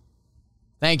good.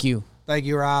 Thank you. Thank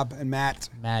you, Rob and Matt.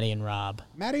 Maddie and Rob.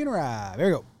 There you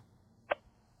go.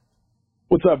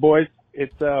 What's up, boys?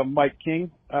 It's Mike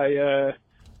King. I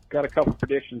got a couple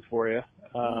predictions for you.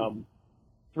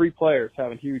 3 players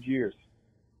having huge years.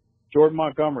 Jordan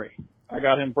Montgomery. I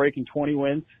got him breaking 20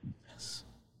 wins. Yes.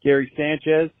 Gary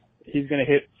Sanchez. He's going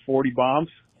to hit 40 bombs.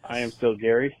 I am still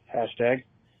Gary. #.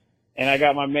 And I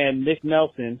got my man Nick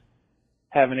Nelson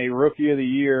having a Rookie of the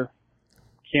Year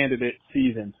candidate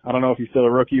season. I don't know if he's still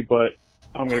a rookie, but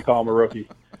I'm going to call him a rookie.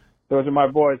 Those are my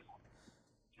boys.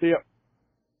 See ya.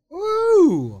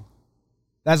 Woo!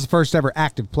 That's the first ever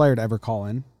active player to ever call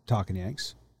in Talking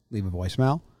Yanks. Leave a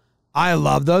voicemail. I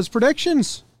love those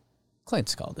predictions.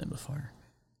 Clint's called in before.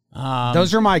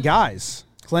 Those are my guys.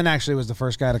 Clint actually was the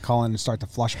first guy to call in and start the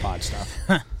flush pod stuff.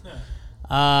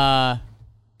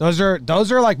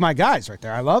 Those are like my guys right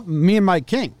there. I love me and Mike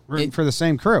King rooting for the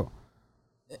same crew.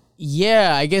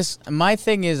 Yeah, I guess my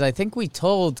thing is I think we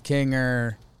told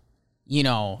Kinger,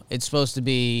 it's supposed to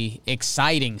be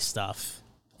exciting stuff,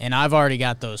 and I've already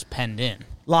got those penned in.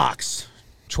 Locks.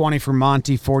 20 for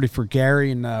Monty, 40 for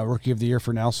Gary, and Rookie of the Year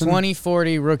for Nelson. 20,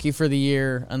 40, Rookie for the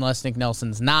Year, unless Nick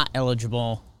Nelson's not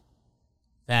eligible,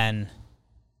 then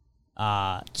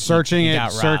searching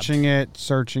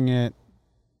it.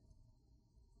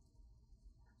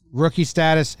 Rookie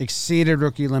status exceeded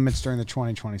rookie limits during the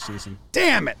 2020 season.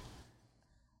 Damn it!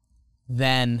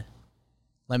 Then,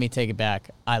 let me take it back.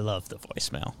 I love the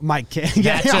voicemail. Mike King.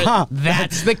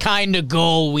 That's the kind of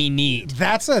goal we need.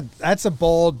 That's a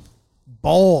bold.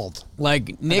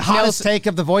 Like Nick the hottest Nelson take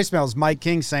of the voicemail is Mike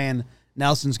King saying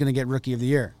Nelson's going to get Rookie of the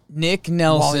Year. Nick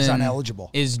Nelson while he's ineligible.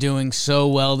 is doing so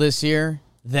well this year.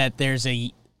 that there's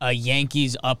a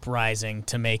Yankees uprising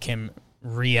to make him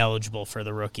re-eligible for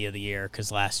the Rookie of the Year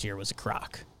because last year was a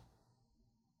crock.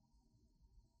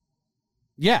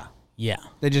 Yeah. Yeah.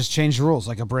 They just changed the rules,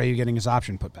 like Abreu getting his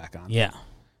option put back on. Yeah.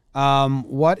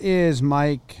 What is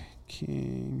Mike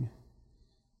King?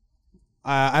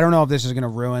 I don't know if this is going to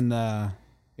ruin the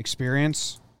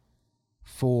experience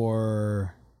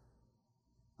for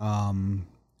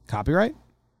copyright.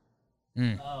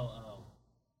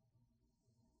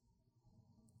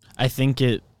 I think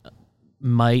it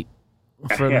might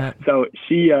for that. So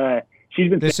she's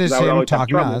been. This is I would him always have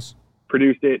talking to trouble. us.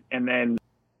 Produced it, and then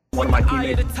one of my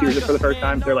teammates hears it for the first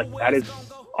time. They're like, "That is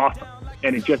awesome!"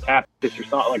 And it just happened. It's your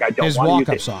song. Like I don't His want to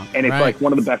walk-up use it, song. and it's Right. like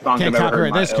one of the best songs Can't I've ever heard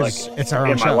in copyright my, this 'cause it's our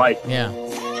own in my show. life. Yeah.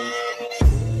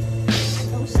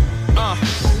 I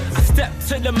step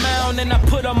to the mound and I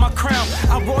put on my crown.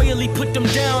 I royally put them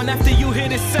down after you hear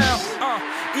this sound.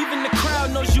 Even the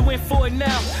crowd knows you in for it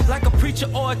now. Like a preacher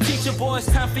or a teacher, boy, it's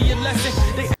time for your lesson.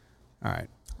 All right.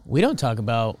 We don't talk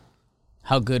about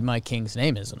how good Mike King's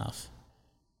name is enough.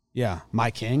 Yeah,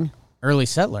 Mike King. Early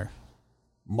settler.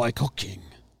 Michael King.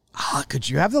 Could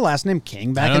you have the last name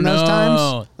King I back don't in those know.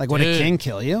 times? Like, would a Dude. king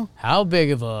kill you? How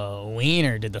big of a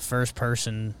wiener did the first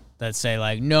person that say,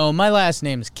 like, no, my last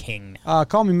name's King now?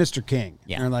 Call me Mr. King.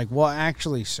 Yeah. And they're like, well,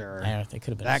 actually, sir, I don't think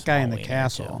could have been that a guy small in the wiener,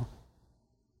 castle. too.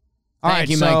 All Thank right,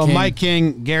 you, so Mike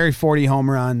King. King, Gary 40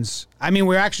 home runs. I mean,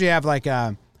 we actually have like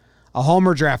a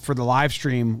homer draft for the live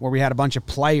stream where we had a bunch of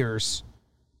players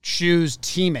choose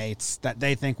teammates that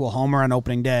they think will homer on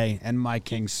opening day, and Mike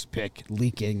King's pick,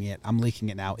 leaking it. I'm leaking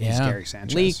it now. Is Gary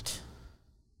Sanchez. Leaked.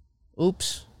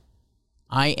 Oops.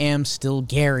 I am still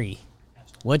Gary.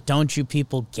 What don't you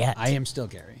people get? I am still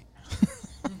Gary.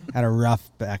 Had a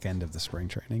rough back end of the spring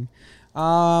training.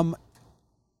 What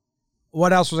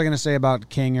else was I going to say about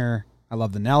Kinger? I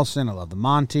love the Nelson. I love the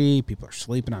Monty. People are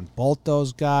sleeping on both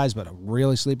those guys, but I'm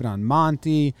really sleeping on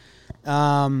Monty.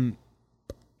 If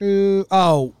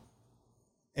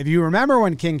you remember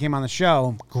when King came on the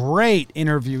show, great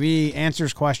interviewee,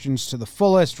 answers questions to the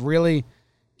fullest, really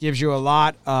gives you a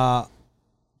lot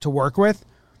to work with.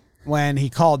 When he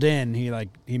called in, he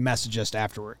messaged us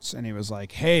afterwards, and he was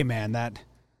like, "Hey, man, that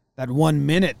 1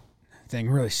 minute thing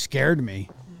really scared me.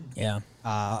 Yeah.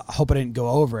 I hope I didn't go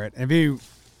over it."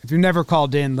 If you never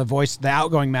called in, the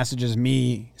outgoing message is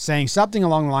me saying something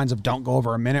along the lines of "Don't go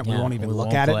over a minute." We Yeah, won't even we look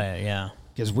won't at play it, yeah.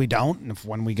 because we don't. And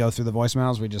when we go through the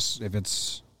voicemails, if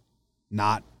it's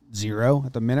not 0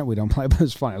 at the minute, we don't play. But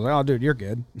it's funny. I was like, "Oh, dude, you're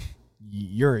good.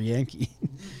 You're a Yankee."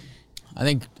 I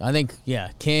think, yeah,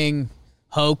 King,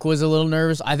 Hoke was a little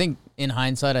nervous. I think in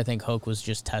hindsight, I think Hoke was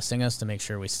just testing us to make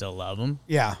sure we still love him.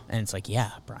 Yeah. And it's like,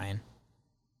 yeah, Brian,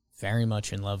 very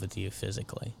much in love with you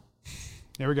physically.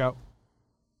 Here we go.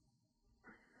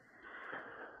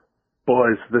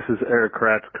 Boys, this is Eric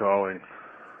Kratz calling.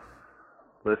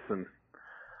 Listen,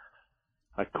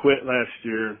 I quit last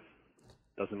year.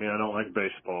 Doesn't mean I don't like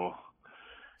baseball.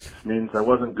 It means I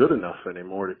wasn't good enough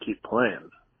anymore to keep playing.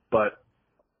 But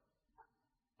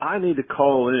I need to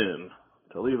call in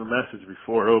to leave a message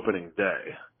before opening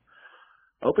day.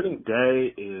 Opening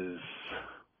day is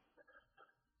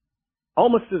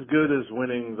almost as good as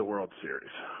winning the World Series.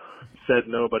 Said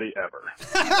nobody ever.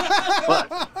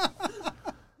 But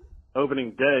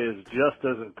opening day is just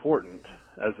as important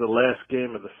as the last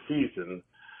game of the season,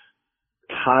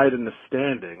 tied in the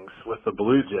standings with the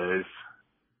Blue Jays,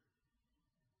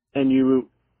 and you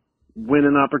win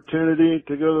an opportunity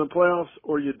to go to the playoffs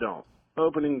or you don't.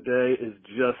 Opening day is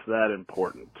just that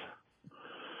important.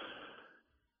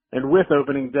 And with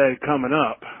opening day coming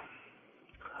up,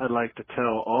 I'd like to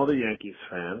tell all the Yankees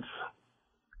fans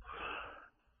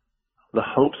the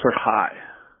hopes are high.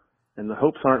 And the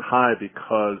hopes aren't high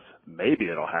because maybe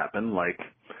it'll happen, like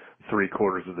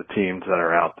 3/4 of the teams that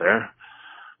are out there,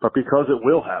 but because it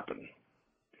will happen.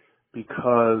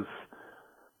 Because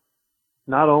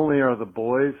not only are the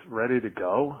boys ready to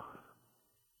go,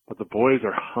 but the boys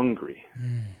are hungry.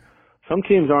 Some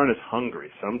teams aren't as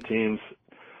hungry. Some teams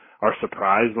are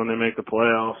surprised when they make the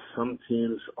playoffs. Some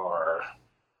teams are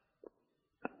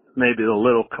maybe a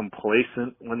little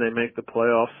complacent when they make the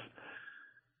playoffs.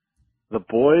 The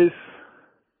boys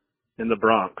in the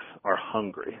Bronx are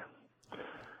hungry.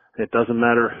 It doesn't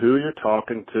matter who you're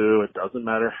talking to. It doesn't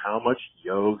matter how much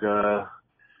yoga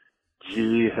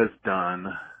G has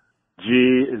done.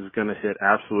 G is going to hit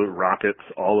absolute rockets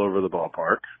all over the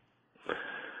ballpark.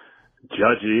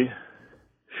 Judgy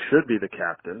should be the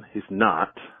captain. He's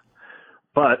not.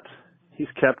 But he's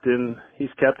kept in his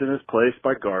place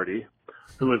by Gardy,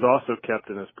 who is also kept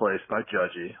in his place by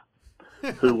Judgy,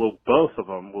 both of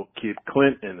them will keep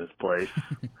Clint in his place.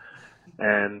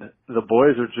 And the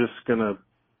boys are just going to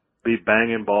be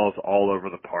banging balls all over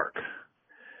the park.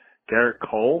 Garrett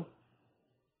Cole,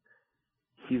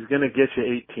 he's going to get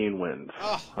you 18 wins.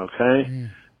 Okay?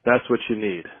 That's what you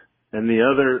need. And the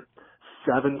other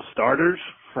 7 starters,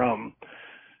 from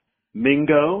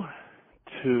Mingo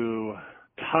to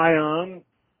Tyon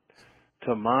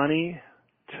to Monty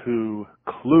to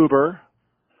Kluber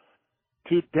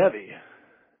to Debbie.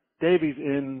 Davey's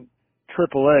in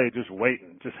AAA just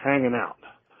waiting, just hanging out.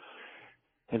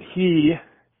 And he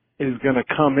is going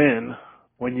to come in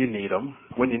when you need him,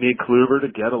 when you need Kluber to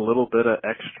get a little bit of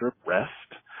extra rest.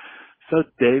 So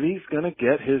Davey's going to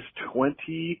get his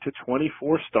 20 to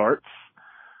 24 starts.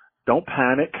 Don't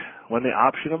panic when they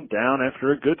option him down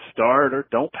after a good start, or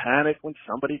don't panic when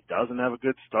somebody doesn't have a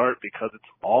good start, because it's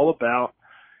all about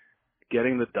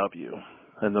getting the W.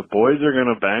 And the boys are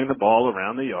going to bang the ball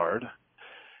around the yard,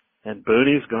 and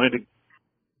Booney's going to...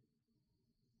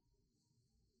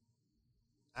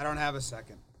 I don't have a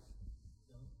second.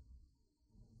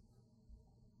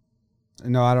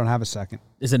 No, I don't have a second.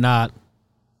 Is it not?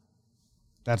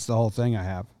 That's the whole thing I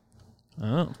have.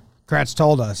 Oh. Kratz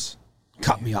told us.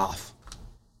 Cut me off. I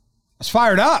was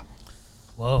fired up.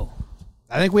 Whoa.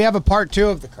 I think we have a part 2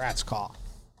 of the Kratz call.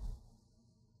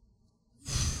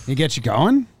 You get you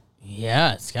going?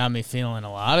 Yeah, it's got me feeling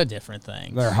a lot of different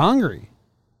things. They're hungry.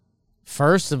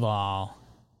 First of all,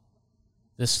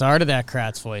 the start of that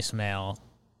Kratz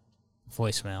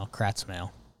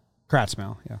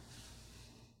Kratzmail, yeah.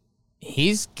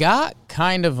 He's got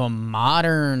kind of a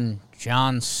modern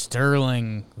John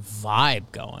Sterling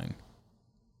vibe going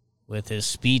with his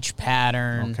speech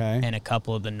pattern and a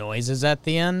couple of the noises at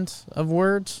the end of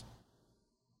words.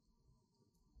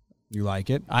 You like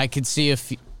it? I could see a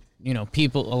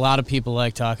lot of people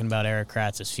like talking about Erik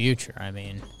Kratz's future. I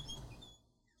mean,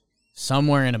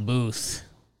 somewhere in a booth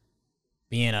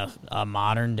being a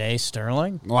modern day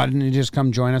Sterling. Why didn't you just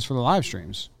come join us for the live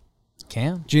streams?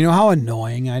 Can. Do you know how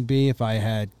annoying I'd be if I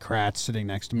had Kratz sitting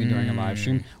next to me during a live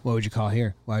stream? What would you call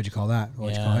here? Why would you call that? What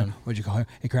would you call here? What would you call here?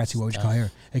 Hey, Kratzy, what would you call here?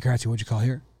 Hey, Kratzy, what would you call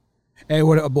here? Hey,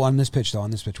 what on this pitch, though?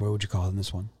 On this pitch, what would you call in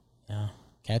this one? Yeah.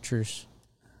 Catchers.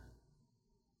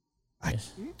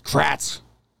 Kratz.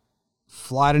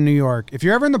 Fly to New York. If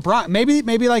you're ever in the Bronx, maybe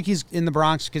like he's in the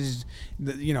Bronx because,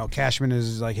 Cashman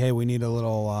is like, hey, we need a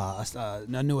little, a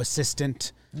new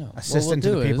assistant to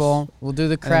the people. We'll do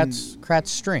the Kratz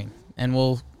stream. And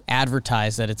we'll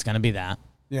advertise that it's going to be that.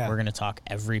 Yeah. We're going to talk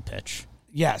every pitch.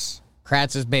 Yes.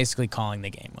 Kratz is basically calling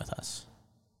the game with us.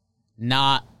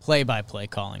 Not play-by-play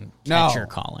calling, catcher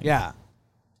calling. Yeah.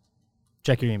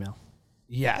 Check your email.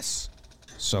 Yes.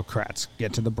 So Kratz,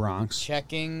 get to the Bronx.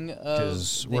 Checking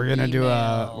because we're gonna do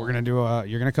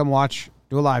you're gonna come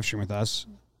do a live stream with us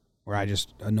where I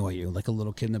just annoy you like a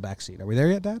little kid in the backseat. Are we there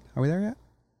yet, Dad? Are we there yet?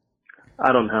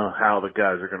 I don't know how the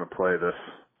guys are going to play this.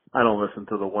 I don't listen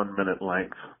to the 1 minute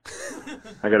length.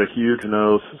 I got a huge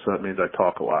nose, so that means I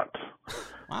talk a lot.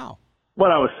 Wow. What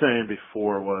I was saying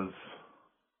before was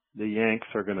the Yanks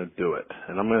are going to do it.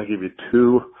 And I'm going to give you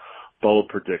 2 bold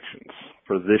predictions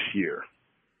for this year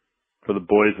for the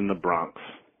boys in the Bronx.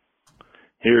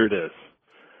 Here it is.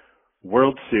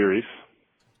 World Series.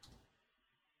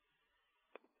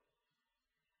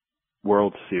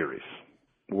 World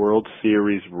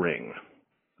Series ring.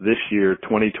 This year,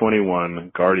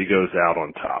 2021, Gardy goes out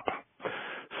on top.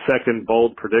 Second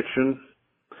bold prediction,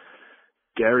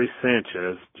 Gary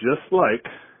Sanchez, just like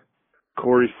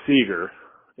Corey Seager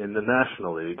in the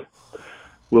National League,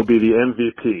 will be the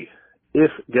MVP.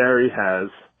 If Gary has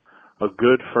a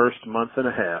good first month and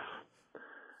a half,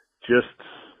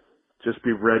 just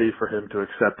be ready for him to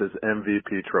accept his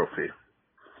MVP trophy.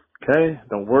 Okay?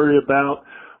 Don't worry about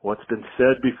what's been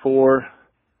said before.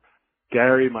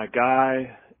 Gary, my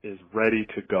guy, is ready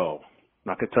to go. I'm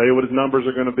not going to tell you what his numbers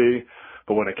are going to be,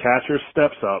 but when a catcher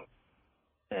steps up,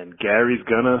 and Gary's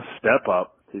going to step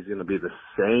up, he's going to be the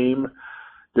same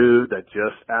dude that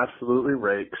just absolutely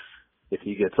rakes. If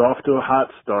he gets off to a hot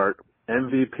start,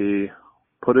 MVP,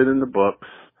 put it in the books.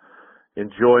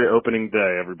 Enjoy opening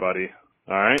day, everybody.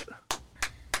 All right?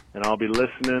 And I'll be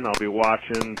listening. I'll be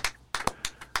watching.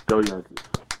 Go Yankees.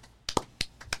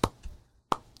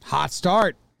 Hot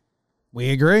start.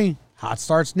 We agree. Hot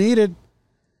start's needed.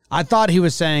 I thought he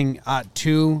was saying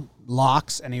 2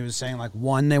 locks, and he was saying,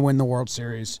 1, they win the World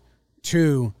Series.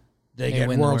 2, they get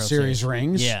World Series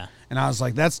rings. Yeah. And I was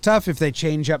like, that's tough if they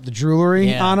change up the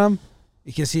jewelry on him.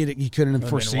 Because he couldn't have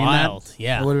foreseen that.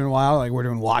 Yeah. It would have been wild. We're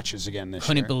doing watches again this year.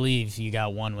 Couldn't believe you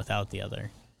got one without the other.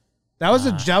 That was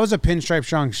a Pinstripe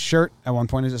Strong shirt at one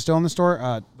point. Is it still in the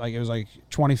store? It was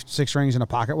 26 rings and a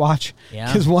pocket watch. Yeah.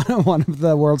 Because one of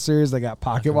the World Series they got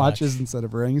pocket watches instead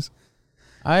of rings.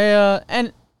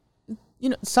 And you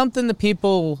know, something that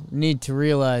people need to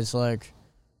realize, like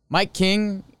Mike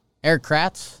King, Eric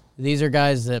Kratz, these are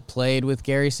guys that played with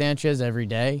Gary Sanchez every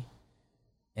day,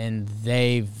 and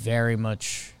they very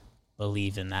much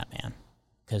believe in that man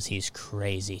because he's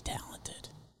crazy talented.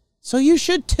 So you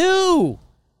should too.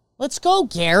 Let's go,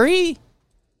 Gary.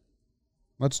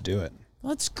 Let's do it.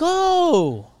 Let's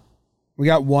go. We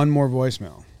got one more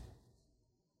voicemail.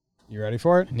 You ready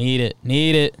for it? Need it.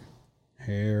 Need it.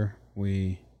 Here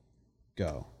we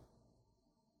go.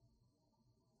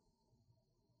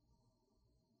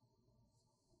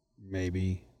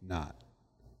 Maybe not.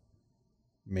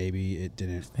 Maybe it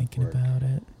didn't Thinking work. about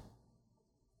it.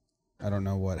 I don't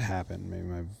know what happened. Maybe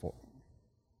my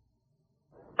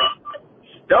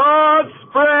Start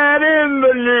spreading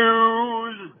the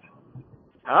news.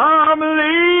 I'm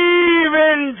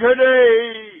leaving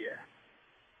today.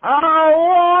 I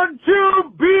want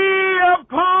to be a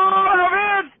part of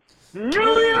it. New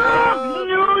York,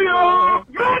 New York.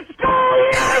 Let's go,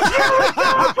 Yankees! Let's go,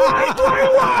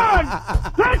 2021!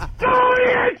 Let's go,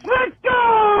 Yankees! Let's go!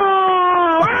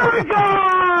 Here we go!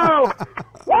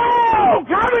 Whoa!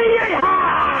 Coming in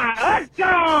high! Let's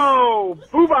go!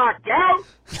 Bubak out!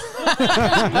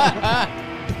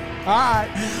 All right.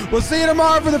 We'll see you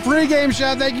tomorrow for the pregame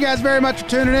show. Thank you guys very much for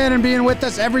tuning in and being with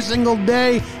us every single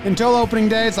day until opening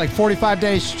day. It's like 45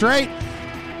 days straight.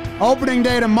 Opening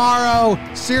day tomorrow.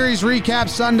 Series recap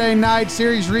Sunday night.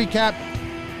 Series recaps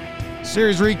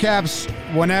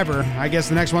whenever. I guess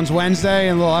the next one's Wednesday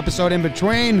and a little episode in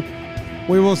between.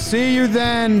 We will see you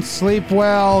then. Sleep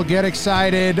well. Get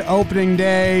excited. Opening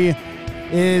day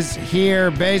is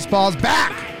here. Baseball's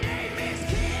back.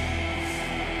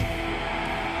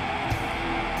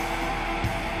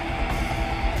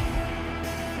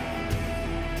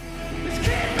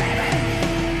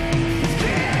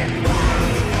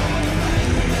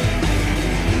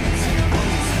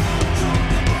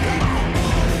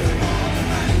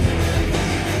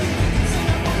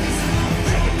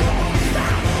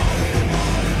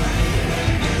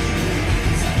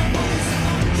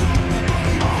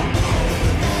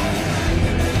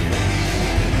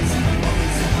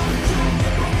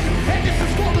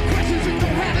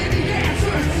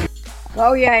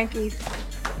 Go Yankees.